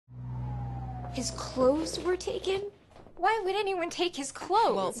His clothes were taken? Why would anyone take his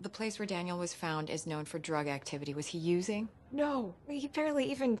clothes? Well, the place where Daniel was found is known for drug activity. Was he using? No, he barely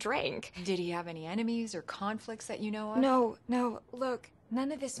even drank. Did he have any enemies or conflicts that you know of? No, look,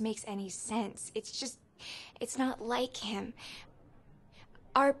 none of this makes any sense. It's not like him.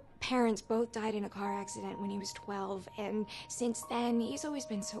 Our parents both died in a car accident when he was 12, and since then, he's always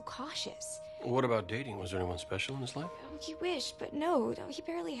been so cautious. What about dating? Was there anyone special in his life? Oh, you wish, but no, he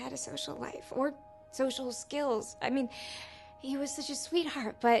barely had a social life or social skills. I mean, he was such a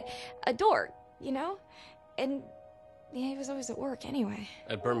sweetheart, but a dork, you know? And yeah, he was always at work anyway.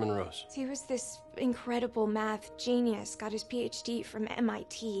 At Berman Rose. He was this incredible math genius, got his PhD from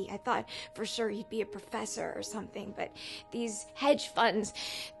MIT. I thought for sure he'd be a professor or something, but these hedge funds,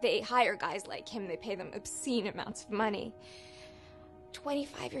 they hire guys like him, they pay them obscene amounts of money.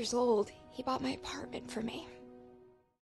 25 years old, he bought my apartment for me.